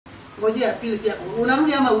Ngojea pili pia.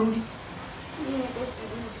 Unarudi ama urudi?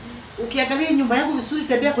 Ukiangalia nyumba yangu vizuri,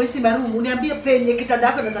 tembea kwa hizi marumu, uniambie penye kitanda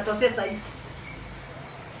yako na zatosesa hivi.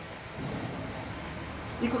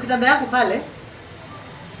 Iko kitanda yako pale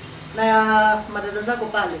na ya madada zako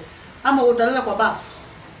pale, ama utalala kwa bafu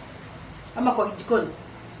ama kwa jikoni?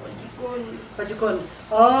 Kwa jikoni.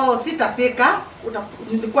 Oh, sitapika,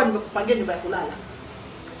 nilikuwa nimekupangia nyumba ya kulala.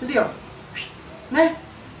 Si ndio? Ne?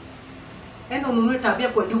 Enda ununue tabia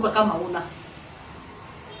kuenduka kama una.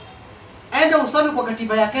 Enda usome kwa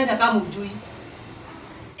katiba ya Kenya kama ujui.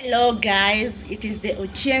 Hello guys, it is the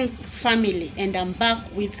OCHIENG'S family and I'm back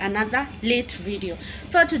with another late video.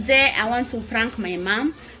 So today I want to prank my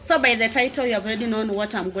mom. So by the title you have already known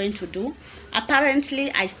what I'm going to do.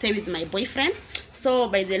 Apparently I stay with my boyfriend. So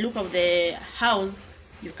by the look of the house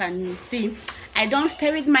you can see I don't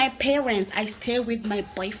stay with my parents, I stay with my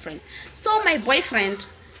boyfriend. So my boyfriend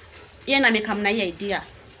yeye amekam na idea.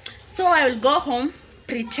 So I will go home,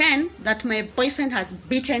 pretend that my boyfriend has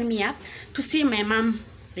beaten me up to see my mom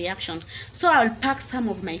reaction. So I'll pack some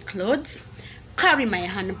of my clothes, carry my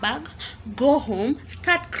handbag, go home,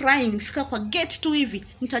 start crying. Fika kwa gate tu hivi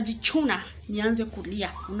nitajichuna nianze kulia,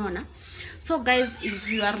 unaona? So guys, if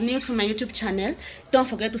you are new to my YouTube channel, don't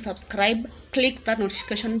forget to subscribe, click that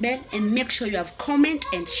notification bell and make sure you have comment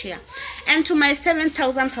and share. And to my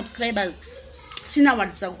 7,000 subscribers, sina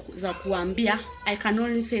words za kuambia. I can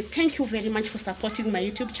only say thank you very much for supporting my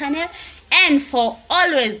YouTube channel and for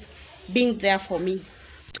always being there for me.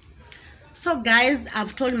 So guys,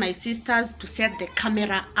 I've told my sisters to set the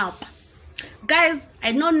camera up. Guys,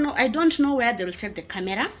 I don't know where they will set the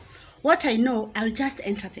camera. What I know, I'll just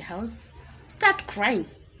enter the house, start crying.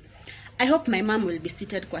 I hope my mom will be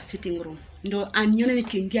seated kwa sitting room. Ndo anione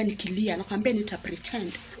nikiingia nikilia, nakwambia nita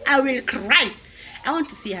pretend. I will cry. I want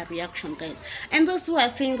to see her reaction, guys. And those who are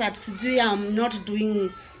saying that I'm not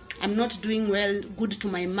doing well good to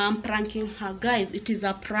my mom, pranking her, guys, it is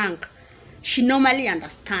a prank. She normally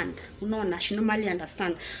understand. No, she normally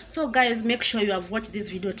understand. So guys, make sure you have watched this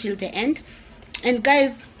video till the end. And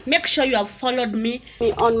guys, make sure you have followed me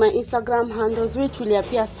on my Instagram handles, which will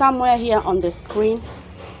appear somewhere here on the screen.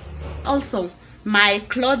 Also, my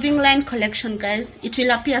clothing line collection, guys, it will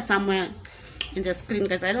appear somewhere in the screen,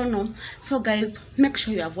 guys. I don't know. So guys, make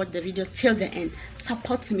sure you have watched the video till the end.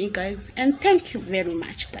 Support me, guys, and thank you very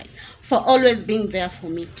much, guys, for always being there for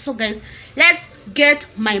me. So guys, let's get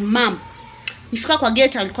my mom. If you kwa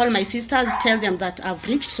gate, I will call my sisters, tell them that I've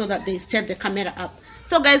reached so that they set the camera up.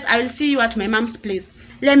 So guys, I will see you at my mom's place.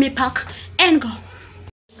 Let me pack and go.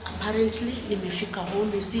 Apparently, nimefika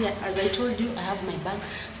home. You see, as I told you, I have my bag,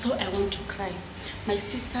 so I want to cry. My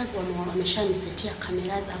sisters wameshanisetia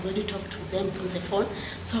cameras. I've already talked to them through the phone,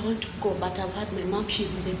 so I want to go. But I've had my mom;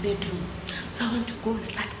 she's in the bedroom, so I want to go and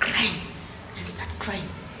start crying and start crying.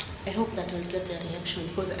 I hope that I'll get their reaction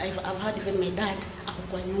because I've heard even my dad ako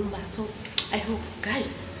kwa nyumba. So I hope, guys,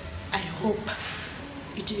 I hope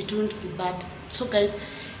it won't be bad. So guys,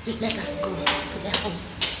 let us go to the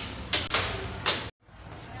house.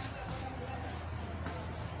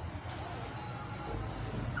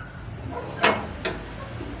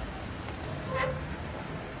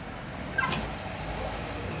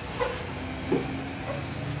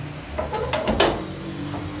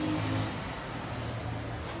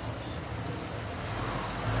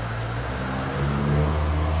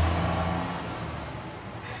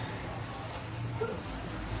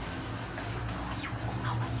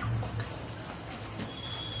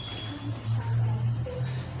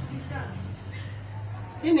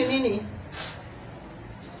 Nini?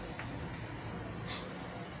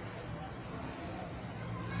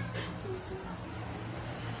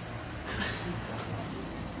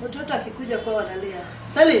 Mtoto akikuja kwa wanalia.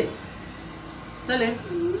 Salim.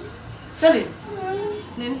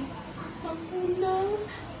 Nini? Hakuna.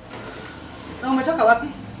 Na umetoka wapi?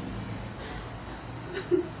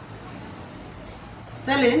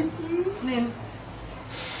 Salim? Nini?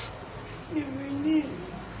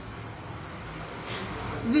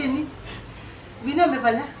 Vini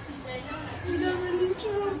amefanya?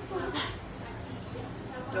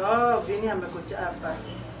 Oh, Vini amekuja hapa.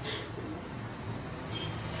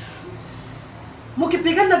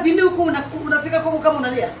 Mkipigana na Vini huko unafika kwa kama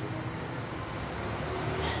unalia?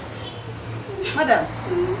 Madam.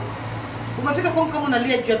 Umefika kwa kama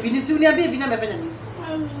unalia juu ya Vini, si uniambie Vini amefanya nini?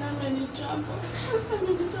 Vini amenichapa.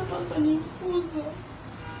 Amenichapa kanifukuza.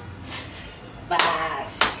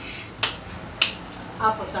 Bas.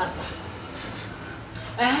 Hapo sasa.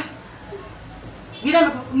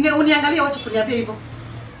 Vini uniangalia wacha kuniambia hivyo.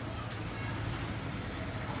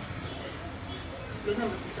 Vini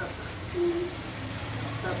amekuchapa.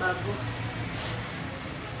 Sababu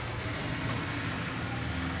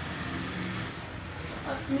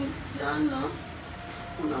Ni jana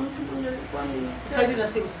kuna mtu mwenye alikuwa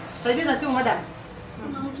Saidi na simu madam.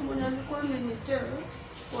 Kuna mtu mwenye alikuwa amenitea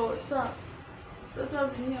kwa WhatsApp. Sasa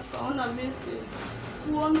vini akaona message.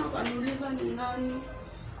 Kuona akaniuliza ni nani.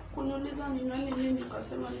 Kuniuliza ni nani, mimi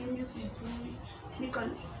nikasema mimi sijui.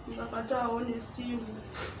 Nikakataa aone simu.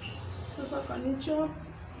 Sasa kanichapa.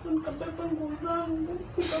 Nikabeba nguo zangu.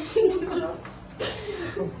 Nikakuja.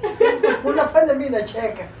 Unafanya mimi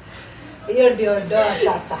nacheka. Hiyo ndio ndoa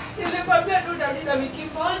sasa. Nilikwambia tu na wiki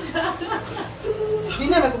moja.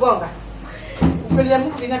 Vini amekugonga? Ukweli ya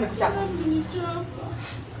Mungu Vini amekuchapa? Amenichapa.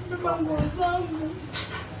 Beba nguo zangu.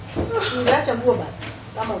 Ungeacha nguo basi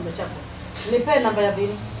kama umechapa. Nipe namba ya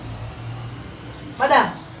Vini. Madam.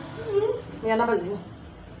 Ni namba Vini.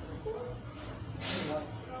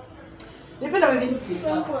 Nipe namba Vini.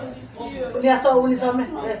 Unisome.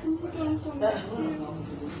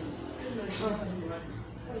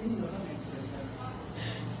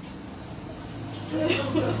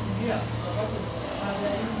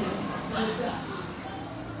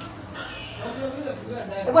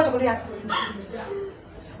 Wacha kulia.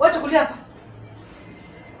 Wacha kulia hapa.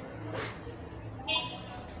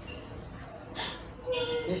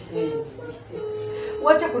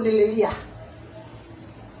 Wacha kunililia.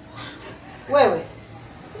 Wewe.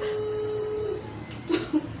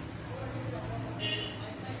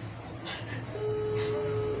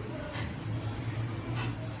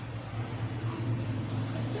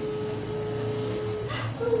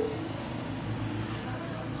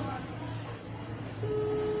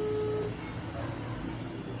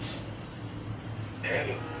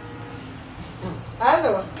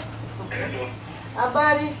 Halo. Hello.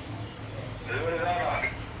 Habari? Nzuri sana.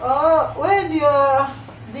 Oh, wewe ndio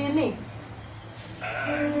Vini?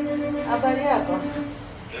 Habari yako?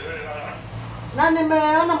 Nzuri sana. Na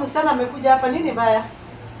nimeona msichana amekuja hapa, nini baya?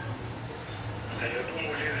 Ndio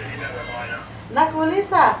tumuulize nini anafanya.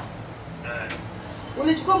 Nakuuliza.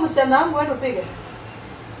 Ulichukua msichana wangu wewe upige?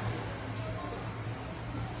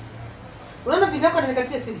 Unaona video yako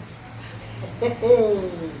nikatia simu.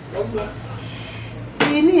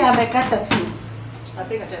 Vini amekata simu.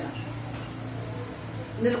 Apiga tena.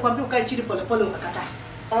 Nilikwambia ukae chini pole pole ukakataa.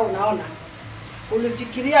 Sasa unaona.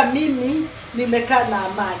 Ulifikiria mimi nimekaa na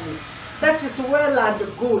amani. That is well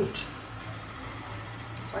and good.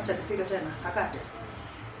 Wacha nipige tena. Akate.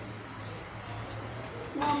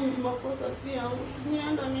 Mami, makosa si yangu.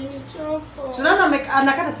 Sinienda amenichapa. Sunana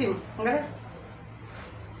anakata simu. Angalia.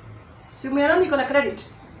 Simu ya nani iko na credit?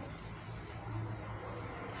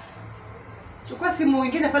 Chukua simu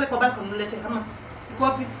nyingine pale kwa bank unilete kama iko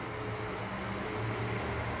wapi?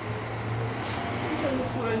 Acha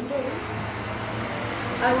nikuende.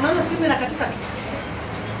 Unaona simu inakatika tu.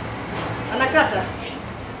 Anakata.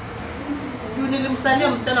 Juu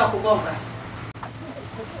nilimsania msichana wa kugonga.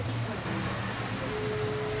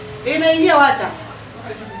 Inaingia wacha.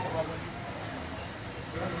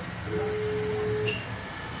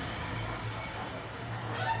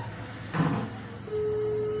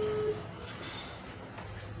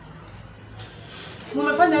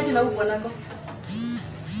 Mumefanya aje na huko bwanako?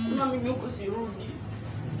 Na mimi huko sirudi.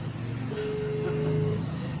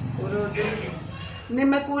 Urudi.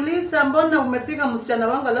 Nimekuuliza mbona umepiga msichana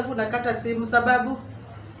wangu alafu unakata simu sababu?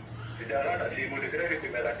 Sijakata simu, ni credit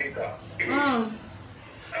imekatika.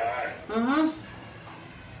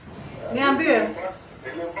 Niambie.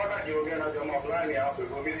 Nilipata jiongea na jamaa fulani hapo,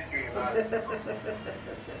 hivyo mimi sijui nani.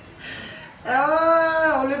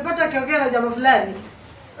 Ulipata kiongea na jamaa fulani?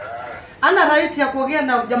 Ana right ya kuongea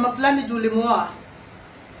na jamaa fulani juu ulimuoa.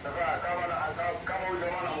 Sasa kama huyo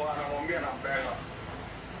jamaa anamwambia nampenda.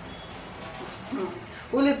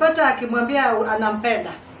 Ulipata akimwambia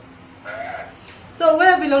anampenda. So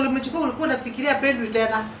wewe vile ulimchukua ulikuwa unafikiria pendwi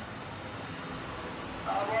tena?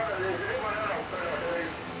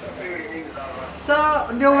 So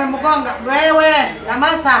ndio umemgonga wewe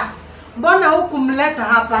Yamasa. Mbona hukumleta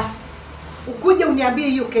hapa? Ukuje uniambie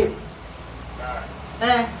hiyo case.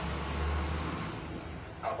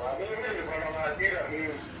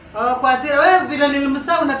 Kwa hasira wewe vile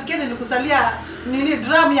nilimsahau unafikiria nilikusalia nini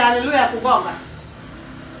drum ya haleluya kugonga.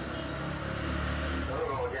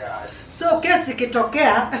 So kesi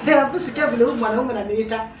kitokea, hebu sikia vile huyu mwanaume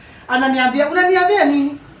ananiita. Ananiambia, unaniambia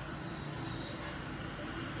nini?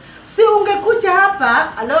 Si ungekuja hapa,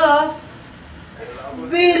 halo?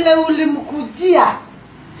 Vile ulimkujia.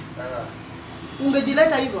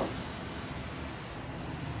 Ungejileta hivyo.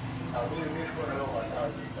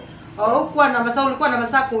 Ulikuwa na masaa, ulikuwa na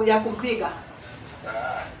masaa ya kumpiga.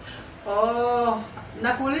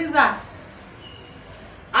 Nakuuliza.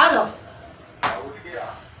 Halo?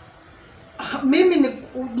 Mimi ni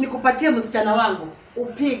nikupatie msichana wangu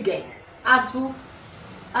upige as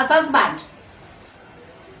husband.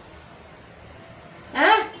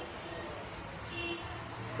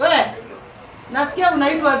 We, nasikia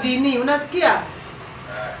unaitwa Vini, unasikia?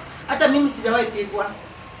 Hata mimi sijawahi pigwa.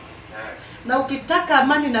 Na ukitaka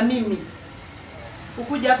amani na mimi,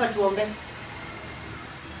 ukuja hapa tuongee.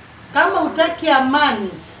 Kama utaki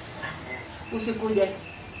amani, usikuje.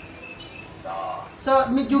 So,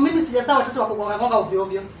 mimi sijasaa watoto wako gonga ovyo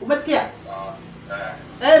ovyo. Umesikia?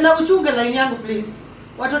 Na uchunge line yangu please.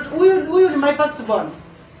 Watoto huyu ni my first born.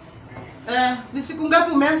 Ni siku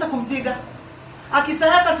ngapi umeanza kumpiga?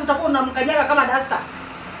 Akisayaka si utakuwa unamkanyaga kama dasta.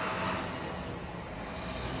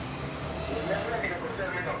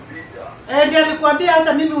 Ndiye alikwambia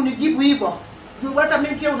hata mimi unijibu hivyo. Juu hata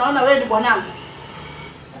mimi pia unaona wewe ni bwanangu.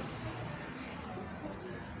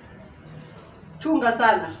 Chunga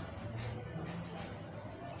sana.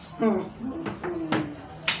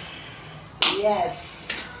 Yes.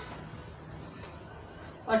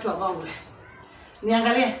 Watu wa Bongo.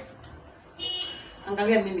 Niangalie.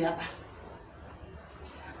 Angalia mimi hapa.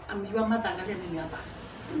 Amjua mata, angalia mimi hapa.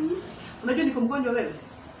 Unajua niko mgonjwa wewe?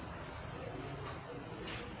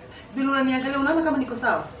 Vile unaniangalia unaona kama niko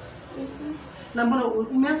sawa? Na mbona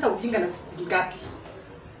umeanza ujinga na siku ngapi?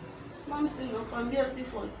 Mama, sinakwambia si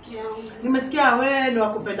fault yangu. Nimesikia wewe ni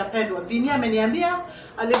wakupenda pendwa. Vini ameniambia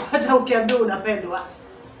alipata ukiambia unapendwa.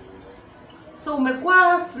 So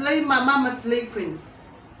umekuwa slay mama slay queen.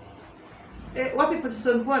 Wapi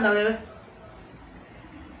position poa na wewe?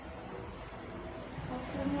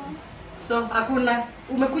 Hakuna. So hakuna.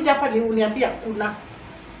 Umekuja hapa ni uniambia kuna.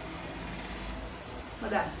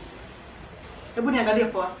 Madam. Hebu niangalie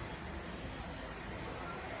poa.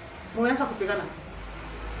 Mumeanza kupigana?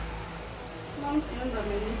 Mama, sienda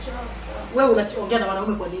amenichapa. Wewe unaongea na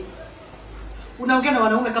wanaume kwa nini? Unaongea na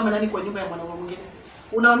wanaume kama nani kwa nyumba ya mwanaume mwingine?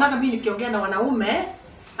 Unaonaka mimi nikiongea na wanaume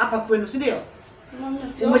hapa kwenu, si ndio? Mama,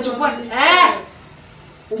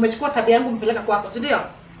 umechukua tabia yangu mpeleka kwako, si ndio?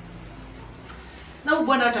 Na huyu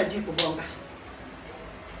bwana hata hajui kugonga.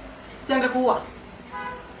 Si angekuua.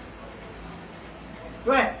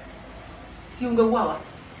 We, si ungeuawa.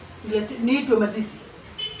 Niitwe Mazisi.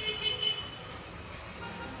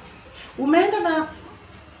 Umeenda na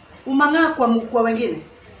umang'aa kwa wengine.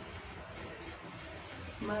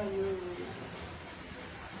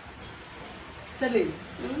 Salim.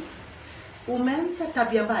 Umeanza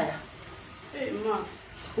tabia mbaya. Ma.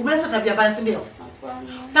 Umeanza tabia mbaya, si ndio? Hapana.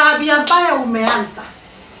 Tabia mbaya umeanza.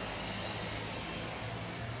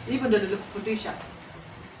 Hivyo ndio nilikufundisha.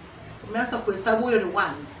 Umeanza kuhesabu hiyo ni 1.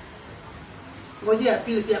 Ngojea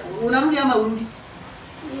pili pia. Unarudi ama urudi?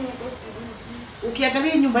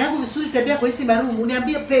 Ukiangalia nyumba yangu vizuri, tembea kwa hizi marumu,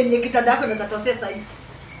 uniambie penye kitanda yako inaweza tosea sasa hivi.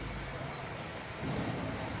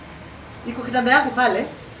 Iko kitanda yako pale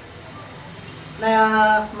na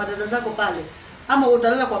ya madada zako pale, ama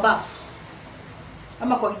utalala kwa bafu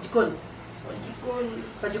ama kwa jikoni?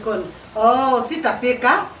 Kwa jikoni. Oh,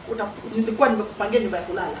 sitapika, nilikuwa nimekupangia nyumba ya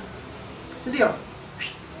kulala. Si ndio?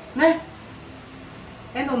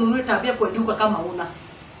 Enda ununue tabia kueduka kama una.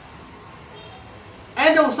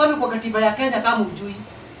 Enda usome kwa katiba ya Kenya kama ujui.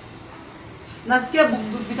 Nasikia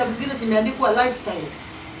vitabu zingine zimeandikwa lifestyle.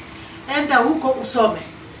 Enda huko usome.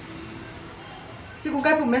 Siku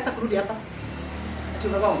ngapi umeanza kurudi hapa? Ati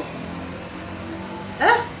unagonga?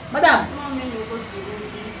 Madam? Mama, niko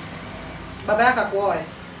sirudi. Baba yako akuoe.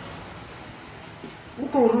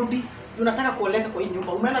 Huko urudi. Unataka kuoleka kwa hii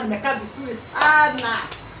nyumba. Umeona nimekaa vizuri sana.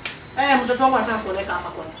 Mtoto wangu anataka kuoleka hapa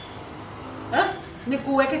kwa.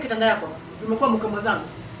 Nikuweke kitanda yako. Umekuwa mke mwenzangu.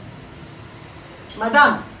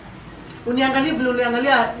 Madam, uniangalie vile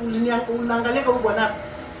unaangalia huyu bwana.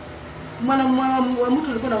 Mwana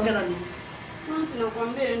mtu ulikuwa unaongea na nini? Mama,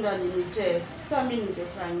 sinakwambia enda nitext. Sasa mimi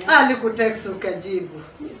ningefanya. Alikutext ukajibu.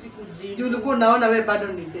 Mimi sikujibu. Ndio ulikuwa unaona wewe bado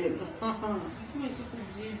ni demu. Mimi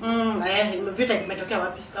sikujibu. Vita imetokea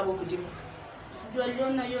wapi kama ukujibu? Sijui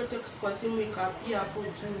aliona hiyo text kwa simu ikapia hapo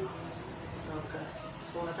juu. Okay.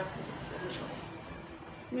 So unataka mwisho.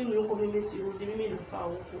 Mimi sirudi, mimi nakaa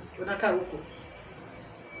huko. Unakaa huko.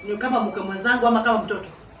 Ni kama mke mwenzangu ama kama mtoto?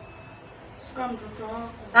 Sika mtoto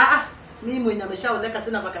wako. Mimi mwenye ameshaoleka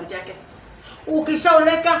sina vakanti yake.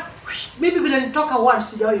 Ukishaoleka mimi vile nitoka once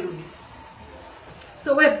sijawahi rudi.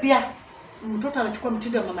 So wewe pia mtoto anachukua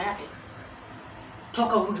mtindo ya mama yake.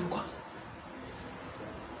 Toka urudi huko.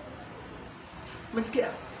 Umesikia?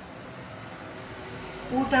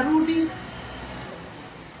 Utarudi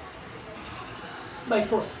by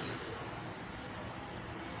force.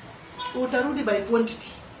 Utarudi by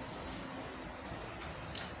quantity.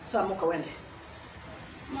 So amuka wende.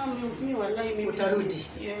 Mimi wallahi mimi utarudi.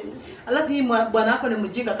 Alafu hii bwana wako ni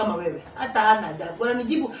mjinga kama wewe. Hata hana adabu. Bwana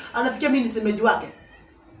nijibu anafikia mimi ni semeji wake.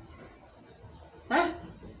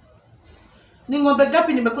 Ni ng'ombe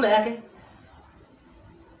gapi nimekula yake?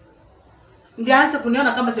 Ndiye aanze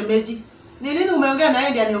kuniona kama semeji. Ni nini umeongea na yeye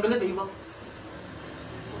ndiye aniongeleze hivyo?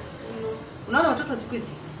 Unaona watoto wa siku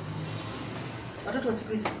hizi? Watoto wa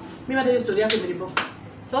siku hizi. Mimi hata hiyo story yake imelibo.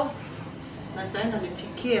 So, na saenda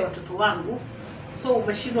nipikie watoto wangu. So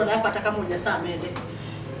umeshindwa na yako hata kama hujasaa mende.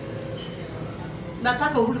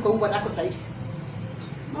 Nataka urudi kwa bwana wako sasa hivi.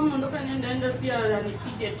 Mama ndoka niende pia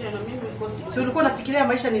anipige tena mimi niko si ulikuwa unafikiria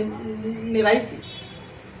maisha ni rahisi?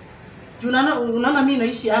 Unaona mimi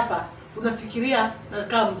naishi hapa, unafikiria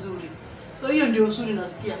nakaa mzuri. So hiyo ndio usuri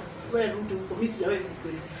nasikia. Wewe rudi huko, mimi sijawahi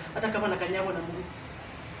kweli. Hata kama nakanyagwa na Mungu.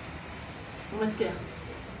 Umesikia?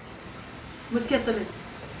 Umesikia Salim?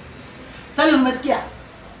 Salim umesikia?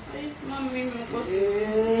 Mama mimi niko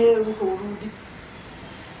huko urudi.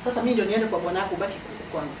 Sasa mimi ndio niende kwa bwana wako ubaki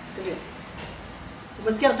kwangu. Sio?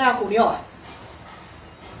 Umesikia nataka kunioa?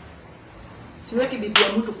 Siweki bibi ya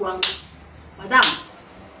mtu kwangu. Madam.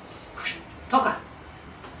 Toka.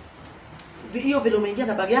 Hiyo vile umeingia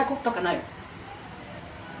na bagi yako, toka nayo.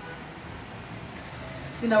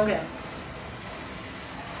 Sinaongea.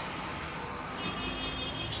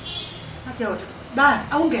 Haki ya watoto. Bas,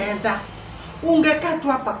 ungeenda. Ungekaa tu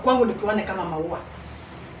hapa kwangu nikione kama maua.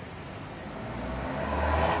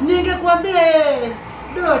 Ningekwambia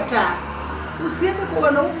Dota, usiende kwa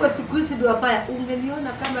wanaume siku hizi ndio wabaya.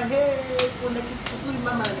 Ungeniona kama kuna kitu kizuri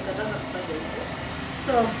mama anikataza kufanya hivyo.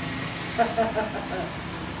 So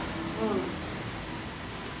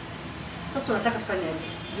Sasa unataka kufanya aje?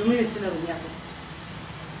 Juu mimi sina roho yako.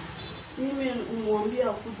 Mimi nimwambia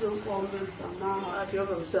kuja kuomba msamaha.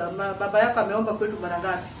 Akiomba msamaha, baba yako ameomba kwetu mara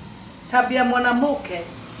ngapi? Tabia mwanamke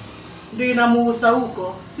ndio inamuusa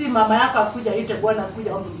huko. Si mama yako akuja ite bwana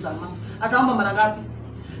akuja omba msamaha. Ataomba mara ngapi?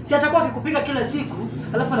 Si atakuwa akikupiga kila siku,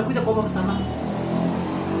 alafu anakuja kuomba msamaha.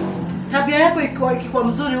 Tabia yako ikikuwa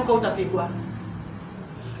mzuri huko utapigwa.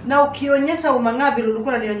 Na ukionyesha umangavi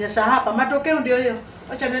ulikuwa unanionyesha hapa, matokeo ndio hiyo.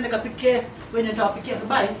 Acha niende kapike, wewe nitawapikia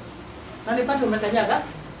bye. Na nipate umekanyaga.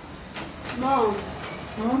 Mom.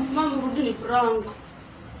 Mom rudi ni prank.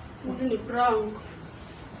 Rudi ni prank.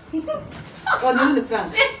 Oh, ni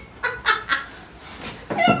prank.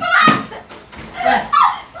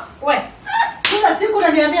 Wewe. Kila siku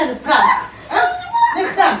unaniambia ni prank. Ni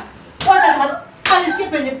prank. Bwana alisi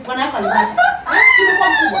penye bwana yako alimacha. Si umekuwa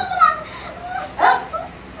mkubwa.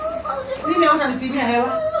 Mimi utanipimia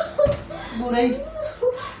hewa. Bure hii.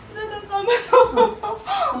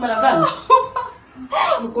 Mara gani?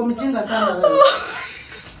 Uko mjinga sana wewe.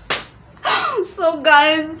 So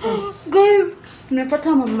guys, nimepata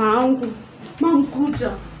mama yangu. Mama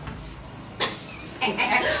kuja.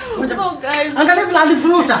 So guys, angalia vile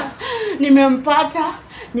alivuta. Nimempata,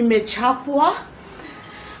 nimechapwa.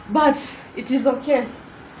 But it is okay.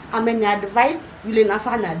 Ameni advice, yule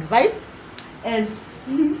nafanya advice and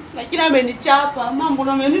lakini amenichapa. Mambo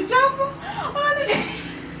na amenichapa.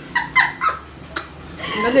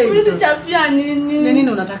 Amenichapia nini?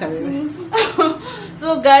 Nini unataka wewe?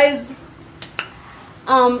 So guys,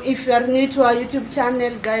 if you are new to our YouTube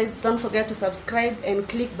channel, guys, don't forget to subscribe and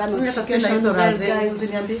click that notification bell, guys.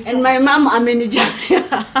 And my mom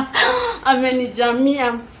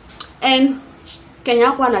amenijamia and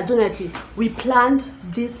Kenya kwa na Jonati, we planned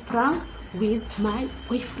this prank with my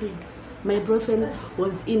boyfriend. My boyfriend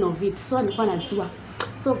was in of it, so alikuwa anajua.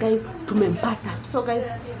 So guys, tumempata. So guys,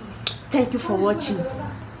 thank you for watching.